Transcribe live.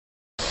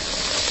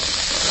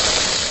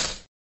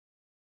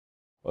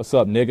What's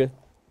up, nigga?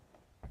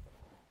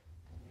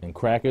 And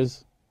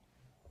crackers.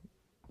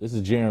 This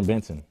is Jarren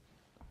Benton.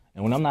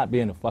 And when I'm not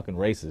being a fucking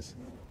racist,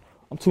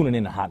 I'm tuning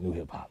in to hot new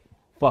hip hop.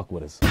 Fuck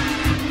with us.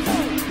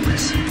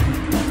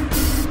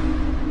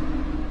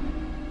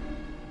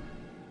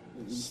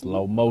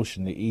 Slow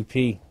Motion, the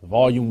EP,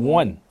 Volume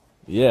 1.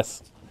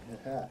 Yes.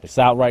 It's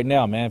out right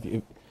now, man. If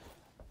you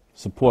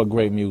support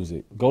great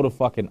music, go to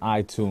fucking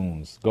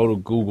iTunes, go to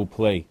Google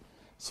Play,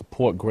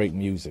 support great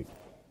music.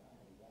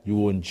 You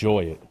will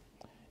enjoy it.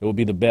 It will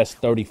be the best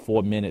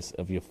 34 minutes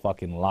of your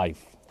fucking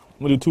life. I'm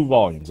gonna do 2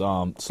 volumes.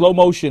 Slow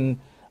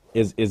Motion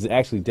is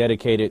actually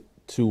dedicated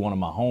to one of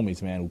my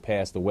homies, man, who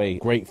passed away.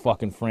 Great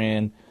fucking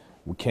friend.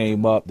 We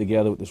came up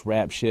together with this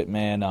rap shit,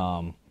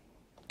 man.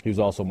 He was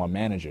also my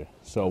manager.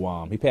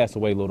 So he passed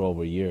away a little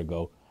over a year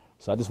ago.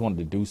 So I just wanted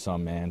to do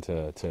something, man,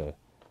 to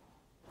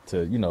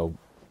you know,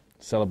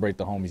 celebrate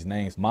the homie's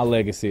names. My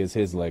legacy is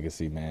his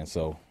legacy, man.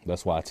 So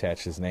that's why I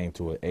attached his name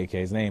to it. AK,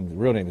 his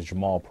real name is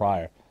Jamal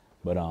Pryor.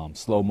 But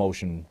Slow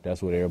Motion,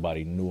 that's what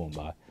everybody knew him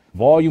by.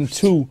 Volume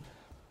 2,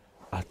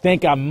 I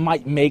think I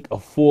might make a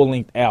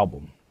full-length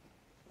album.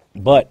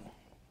 But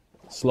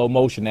Slow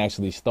Motion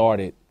actually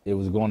started, it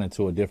was going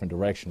into a different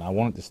direction. I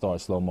wanted to start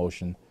Slow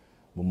Motion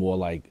with more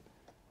like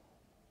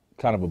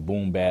kind of a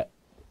boom bap,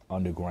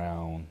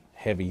 underground,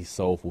 heavy,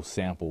 soulful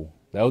sample.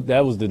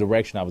 That was the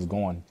direction I was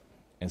going.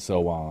 And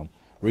so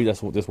really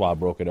that's why I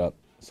broke it up.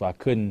 So I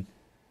couldn't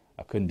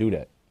do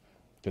that.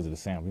 Because of the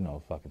sample, you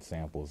know, fucking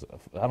samples.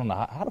 I don't know,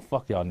 how the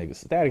fuck y'all niggas,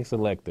 Static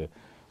Selector,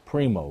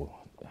 Primo,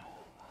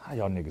 how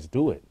y'all niggas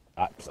do it?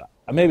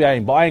 Maybe I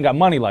ain't got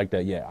money like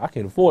that yet. I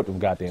can't afford them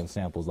goddamn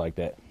samples like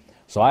that.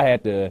 So I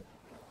had to,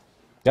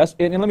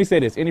 and let me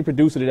say this, any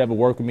producer that ever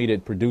worked with me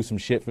that produced some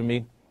shit for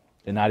me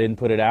and I didn't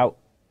put it out,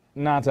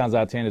 9 times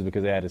out of 10 is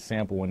because they had a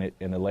sample in it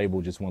and the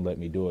label just wouldn't let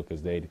me do it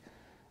because we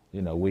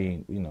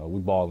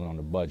balling on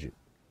the budget.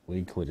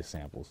 We clear the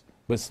samples.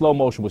 But Slow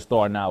Motion was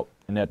starting out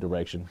in that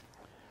direction.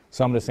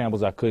 Some of the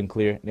samples I couldn't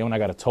clear. Then when I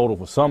got a total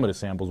for some of the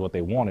samples, what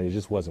they wanted, it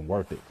just wasn't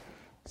worth it.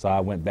 So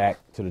I went back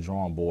to the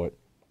drawing board,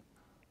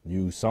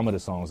 used some of the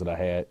songs that I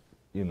had,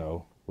 you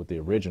know, with the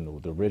original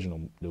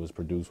that was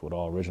produced with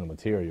all original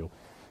material,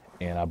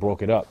 and I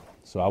broke it up.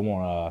 So I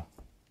want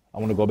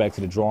to go back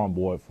to the drawing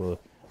board for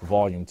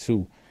Volume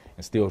 2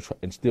 and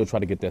still try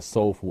to get that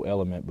soulful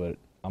element, but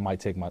I might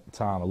take my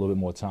time, a little bit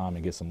more time,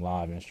 and get some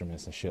live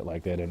instruments and shit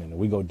like that, and then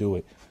we go do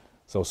it.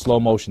 So Slow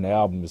Motion, the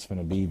album, is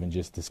finna be even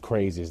just as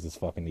crazy as this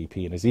fucking EP.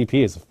 And this EP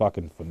is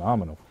fucking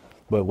phenomenal.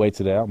 But wait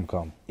till the album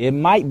come. It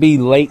might be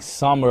late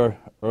summer,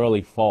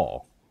 early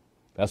fall.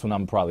 That's when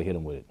I'm probably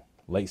hitting with it.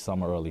 Late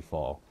summer, early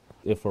fall.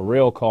 If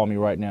Pharrell called me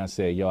right now and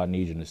said, yo, I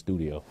need you in the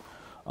studio,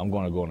 I'm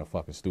gonna go in the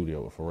fucking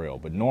studio with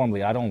Pharrell. But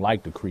normally I don't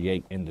like to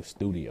create in the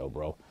studio,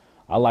 bro.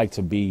 I like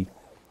to be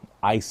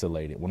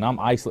isolated. When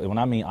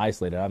I mean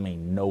isolated, I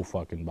mean no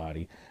fucking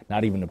body,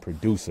 not even the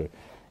producer.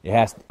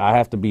 I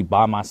have to be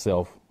by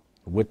myself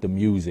with the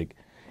music,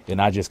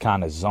 and I just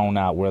kind of zone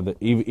out.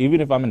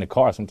 Even if I'm in the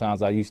car, sometimes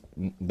that used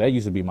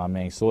to be my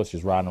main source,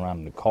 just riding around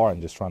in the car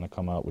and just trying to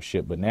come up with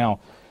shit. But now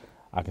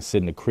I can sit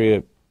in the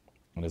crib,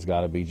 and it's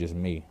got to be just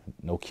me.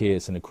 No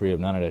kids in the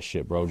crib, none of that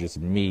shit, bro. Just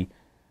me,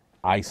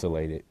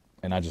 isolated,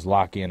 and I just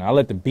lock in. I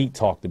let the beat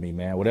talk to me,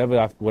 man.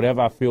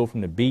 Whatever I feel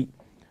from the beat,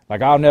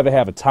 like I'll never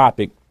have a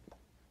topic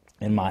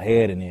in my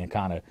head and then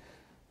kind of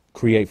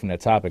create from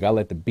that topic. I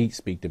let the beat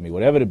speak to me.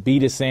 Whatever the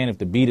beat is saying, if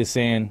the beat is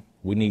saying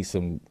we need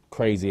some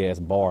crazy ass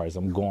bars,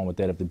 I'm going with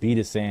that. If the beat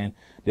is saying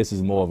this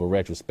is more of a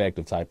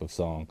retrospective type of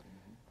song,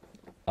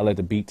 I let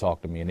the beat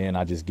talk to me, and then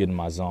I just get in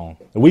my zone.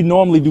 We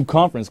normally do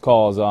conference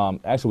calls.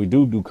 Actually,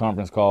 we do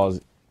conference calls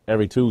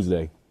every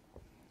Tuesday.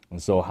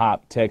 And so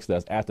Hop texted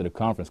us after the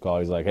conference call.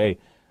 He's like, hey,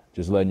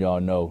 just letting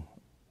y'all know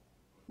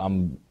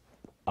I'm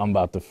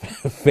about to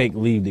fake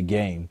leave the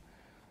game.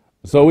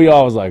 So we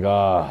all was like,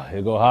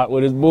 here go Hop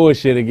with his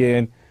bullshit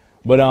again.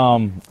 But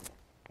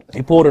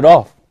he pulled it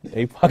off.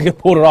 He fucking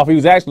pulled it off. He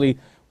was actually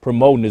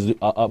promoting his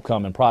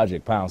upcoming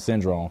project, Pound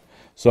Syndrome.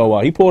 So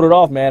he pulled it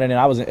off, man. And then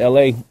I was in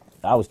L.A.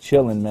 I was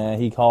chilling, man.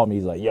 He called me.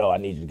 He's like, yo, I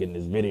need you to get in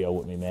this video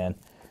with me, man.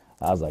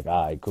 I was like,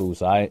 all right, cool.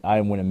 So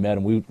I went and met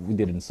him. We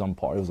did it in some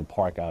park. It was a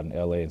park out in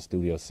L.A. in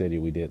Studio City.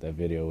 We did that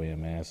video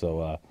in, man.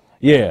 So,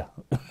 yeah.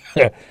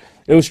 It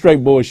was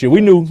straight bullshit.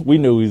 We knew he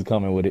was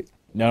coming with it.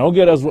 Now, don't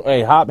get us.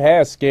 Hey, Hop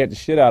has scared the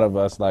shit out of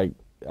us. Like,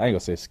 I ain't going to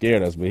say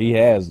scared us, but he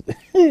has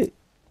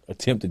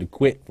attempted to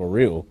quit for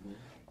real.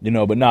 You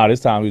know, but nah,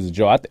 this time he was a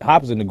joke.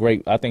 Hop's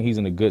I think he's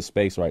in a good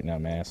space right now,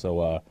 man.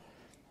 So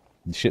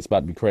the shit's about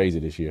to be crazy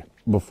this year.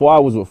 Before I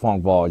was with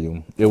Funk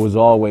Volume, it was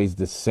always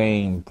the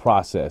same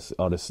process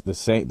or the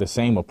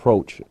same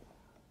approach.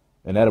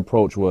 And that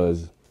approach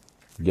was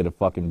get a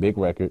fucking big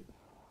record,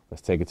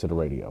 let's take it to the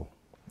radio.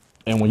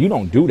 And when you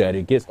don't do that,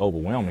 it gets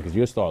overwhelming because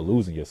you'll start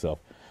losing yourself.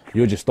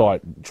 You'll just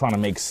start trying to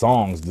make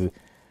songs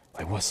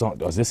like, what song?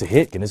 Is this a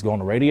hit? Can this go on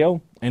the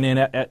radio? And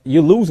then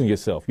you're losing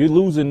yourself. You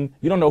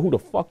don't know who the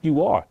fuck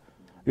you are.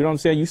 You know what I'm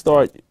saying?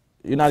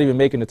 You're not even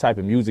making the type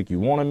of music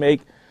you want to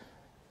make.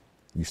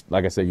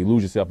 like I said, you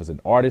lose yourself as an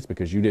artist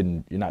because you're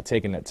not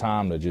taking that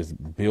time to just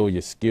build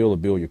your skill or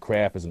build your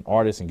craft as an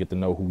artist and get to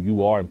know who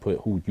you are and put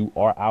who you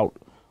are out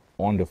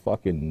on the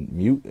fucking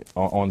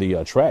on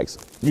the tracks.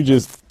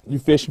 You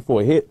fishing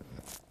for a hit.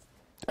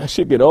 That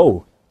shit get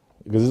old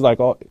because it's like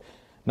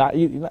not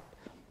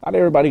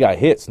everybody got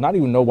hits. Not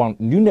even no one.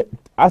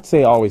 I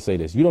always say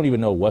this. You don't even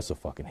know what's a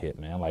fucking hit,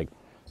 man. Like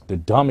the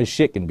dumbest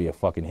shit can be a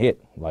fucking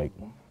hit. Like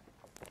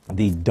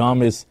the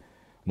dumbest,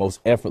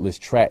 most effortless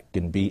track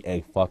can be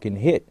a fucking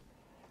hit.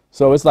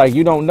 So it's like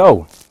you don't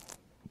know.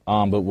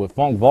 But with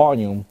Funk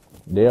Volume,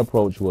 their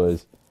approach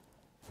was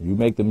you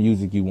make the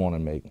music you want to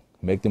make.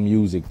 Make the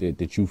music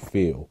that you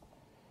feel.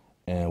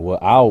 And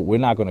we're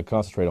not going to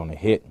concentrate on the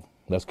hit.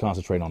 Let's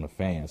concentrate on the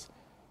fans.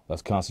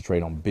 Let's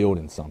concentrate on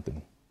building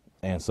something.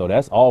 And so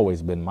that's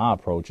always been my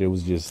approach. It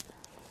was just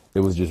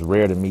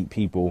rare to meet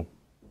people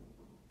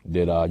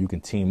that you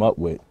can team up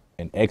with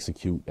and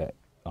execute that.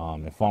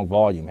 And Funk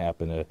Volume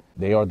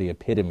they are the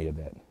epitome of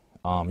that.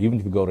 Even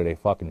if you go to their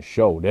fucking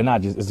show,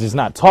 it's just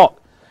not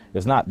talk.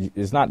 It's not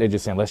they're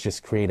just saying, let's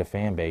just create a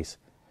fan base.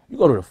 You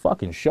go to the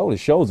fucking show, the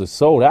shows are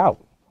sold out.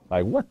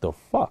 Like, what the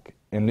fuck?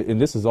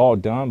 And this is all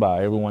done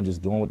by everyone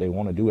just doing what they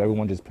want to do.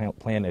 Everyone just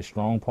playing their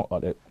strong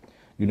part.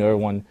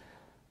 Everyone,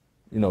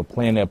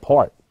 playing their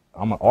part.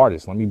 I'm an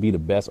artist. Let me be the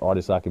best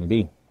artist I can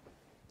be.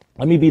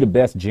 Let me be the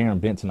best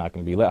Jarren Benton I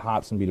can be. Let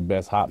Hopsin be the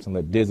best Hopsin.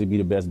 Let Dizzy be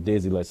the best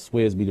Dizzy. Let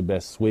Swizz be the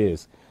best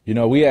Swizz.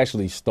 We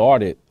actually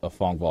started a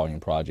Funk Volume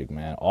project,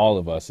 man. All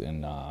of us,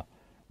 and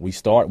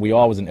we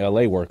all was in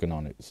LA working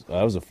on it. So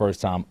that was the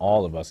first time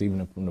all of us,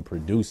 even from the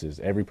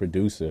producers, every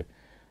producer,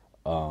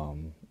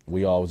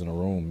 we all was in a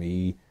room.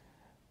 Me,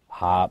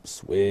 Hop,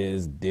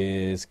 Swizz,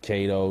 Diz,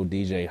 Kato,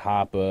 DJ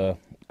Hopper,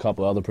 a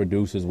couple other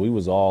producers. We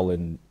was all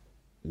in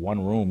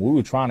one room. We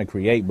were trying to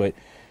create, but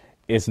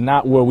it's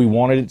not where we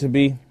wanted it to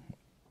be.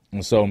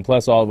 And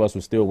plus all of us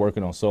were still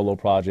working on solo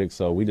projects.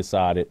 So we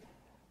decided,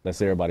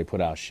 let's everybody put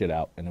our shit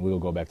out, and then we'll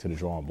go back to the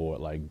drawing board.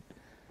 Like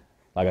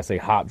I say,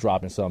 Hop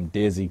dropping something,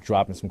 Dizzy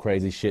dropping some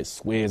crazy shit.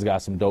 Swizz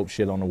got some dope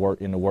shit in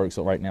the works.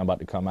 So right now about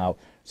to come out.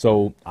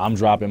 So I'm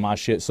dropping my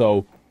shit.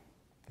 So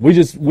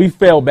we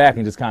fell back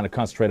and just kind of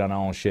concentrate on our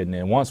own shit. And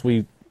then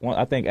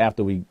I think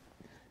after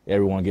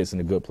everyone gets in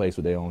a good place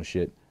with their own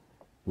shit,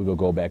 we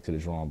go back to the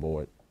drawing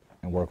board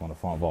and work on the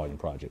Funk Volume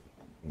project.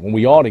 When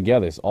we all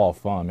together, it's all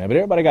fun, man. But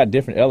everybody got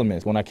different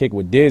elements. When I kick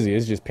with Dizzy,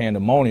 it's just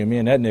pandemonium. Me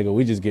and that nigga,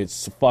 we just get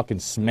fucking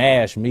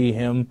smashed. Me,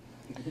 him,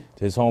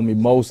 his homie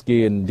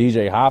Moski, and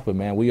DJ Hopper,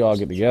 man. We all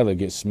get together,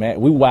 get smashed.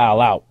 We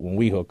wild out when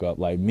we hook up.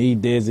 Like me,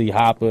 Dizzy,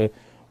 Hopper,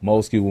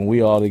 Moski, when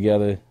we all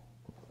together,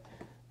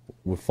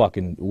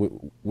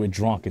 we're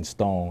drunk and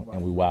stoned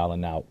and we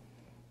wilding out.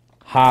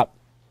 Hop,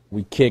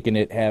 we kicking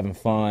it, having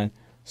fun.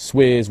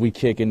 Swizz, we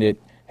kicking it,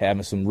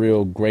 having some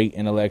real great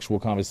intellectual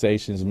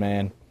conversations,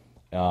 man.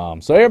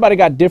 So everybody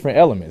got different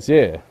elements,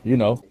 yeah,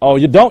 Oh,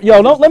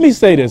 don't let me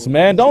say this,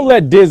 man. Don't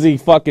let Dizzy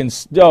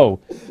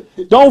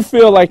don't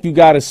feel like you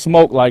gotta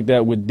smoke like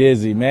that with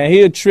Dizzy, man.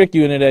 He'll trick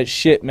you into that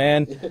shit,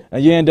 man,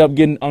 and you end up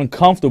getting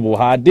uncomfortable.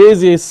 How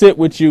Dizzy will sit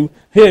with you,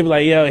 he'll be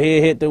like, yo,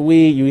 here, hit the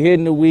weed, you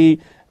hitting the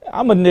weed.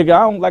 I'm a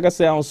nigga, like I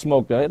said, I don't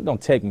smoke that. It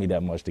don't take me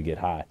that much to get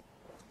high.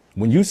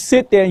 When you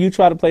sit there and you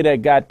try to play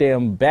that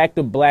goddamn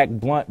back-to-black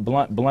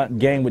blunt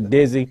game with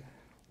Dizzy,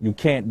 you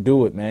can't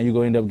do it, man. You're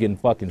going to end up getting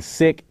fucking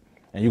sick,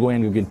 and you're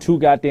going to end up getting too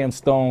goddamn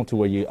stoned to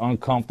where you're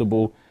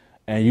uncomfortable,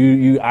 and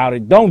you out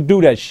of. Don't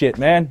do that shit,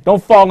 man.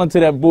 Don't fall into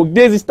that book.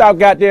 Dizzy, stop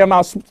goddamn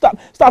out.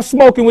 Stop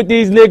smoking with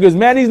these niggas,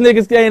 man. These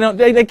niggas,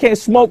 they can't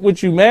smoke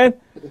with you, man.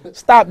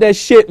 Stop that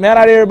shit, man.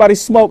 Not everybody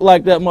smoke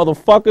like that,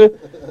 motherfucker.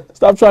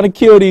 Stop trying to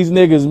kill these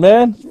niggas,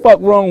 man. Fuck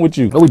wrong with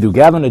you? What we do?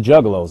 Gathering the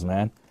Juggalos,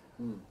 man.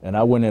 And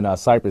I went in a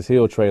Cypress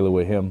Hill trailer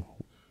with him.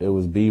 It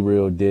was Be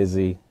Real,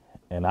 Dizzy,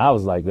 and I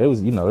was like, they was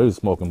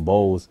smoking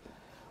bowls.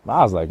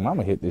 I was like, man, I'm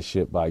gonna hit this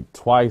shit like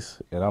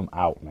twice, and I'm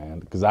out, man.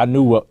 Because I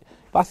knew if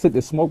I sit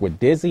there smoke with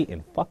Dizzy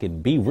and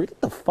fucking Be Real,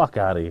 get the fuck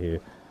out of here.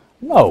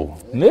 No,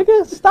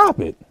 nigga, stop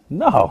it.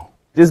 No.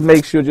 Just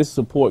make sure, just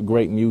support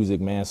great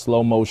music, man.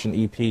 Slow Motion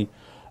EP.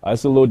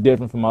 It's a little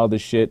different from other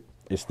shit.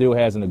 It still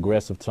has an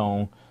aggressive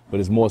tone, but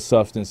it's more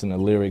substance in the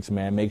lyrics,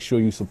 man. Make sure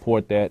you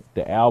support that.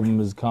 The album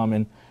is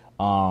coming.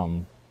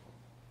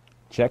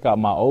 Check out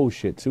my old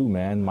shit too,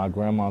 man. My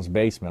Grandma's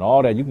Basement.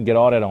 All that. You can get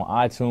all that on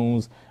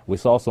iTunes.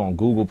 It's also on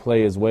Google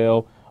Play as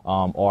well.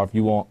 Or if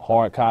you want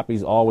hard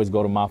copies, always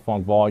go to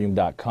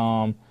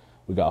myfunkvolume.com.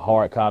 We got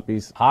hard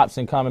copies.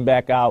 Hopsin coming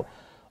back out.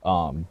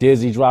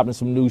 Dizzy dropping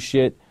some new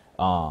shit.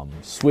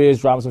 Swizz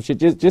dropping some shit.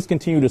 Just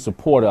continue to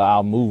support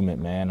our movement,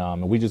 man.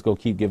 And we just go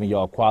keep giving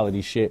y'all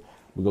quality shit.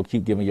 We go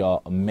keep giving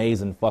y'all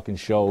amazing fucking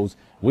shows.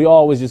 We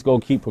always just go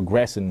keep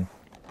progressing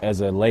as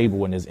a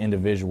label and as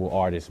individual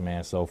artists,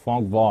 man. So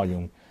Funk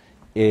Volume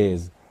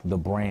is the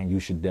brand you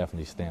should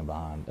definitely stand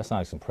behind. That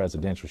sounds like some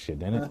presidential shit,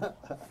 didn't it?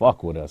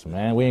 Fuck with us,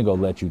 man. We ain't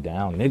gonna let you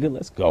down, nigga.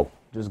 Let's go.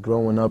 Just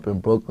growing up in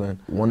Brooklyn,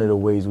 one of the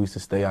ways we used to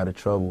stay out of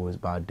trouble is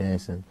by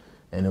dancing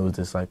and it was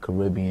this like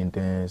Caribbean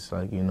dance,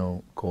 like, you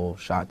know, called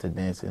Shot to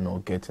Dance, you know,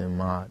 Getting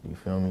Mad, you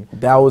feel me?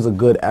 That was a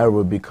good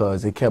era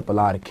because it kept a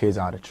lot of kids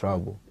out of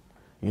trouble.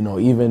 You know,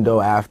 even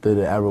though after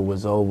the era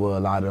was over, a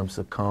lot of them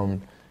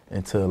succumbed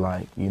into,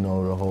 like, you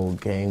know, the whole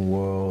gang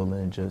world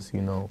and just,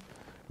 you know,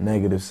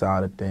 negative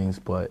side of things,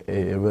 but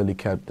it really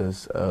kept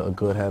us a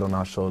good head on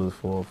our shoulders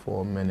for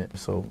a minute.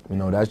 So, you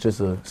know, that's just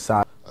a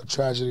side. A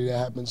tragedy that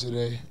happened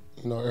today,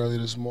 you know, early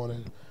this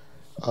morning.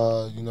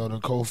 You know, the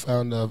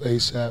co-founder of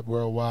ASAP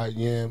Worldwide,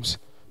 Yams,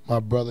 my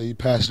brother, he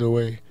passed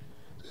away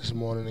this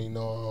morning.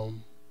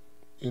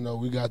 You know,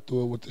 we got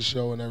through it with the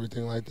show and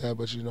everything like that,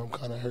 but, you know, I'm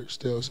kind of hurt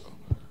still, so,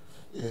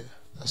 yeah,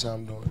 that's how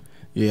I'm doing.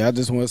 Yeah, I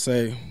just want to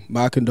say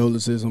my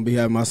condolences on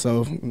behalf of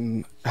myself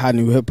and Hot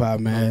New Hip Hop,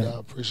 man. I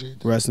appreciate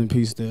that. Rest in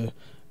peace to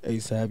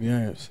ASAP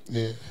Yams.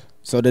 Yeah.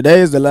 So today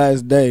is the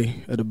last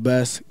day of the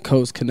Best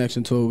Coast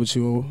Connection Tour with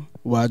you,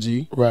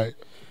 YG. Right.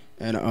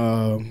 And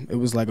it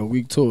was like a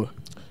week tour.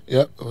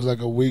 Yep, it was like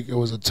a week. It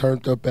was a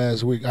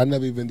turned-up-ass week. I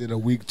never even did a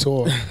week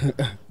tour.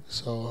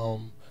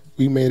 So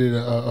we made it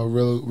a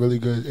really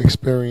good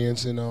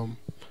experience, and,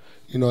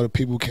 you know, the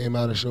people came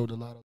out and showed a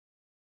lot of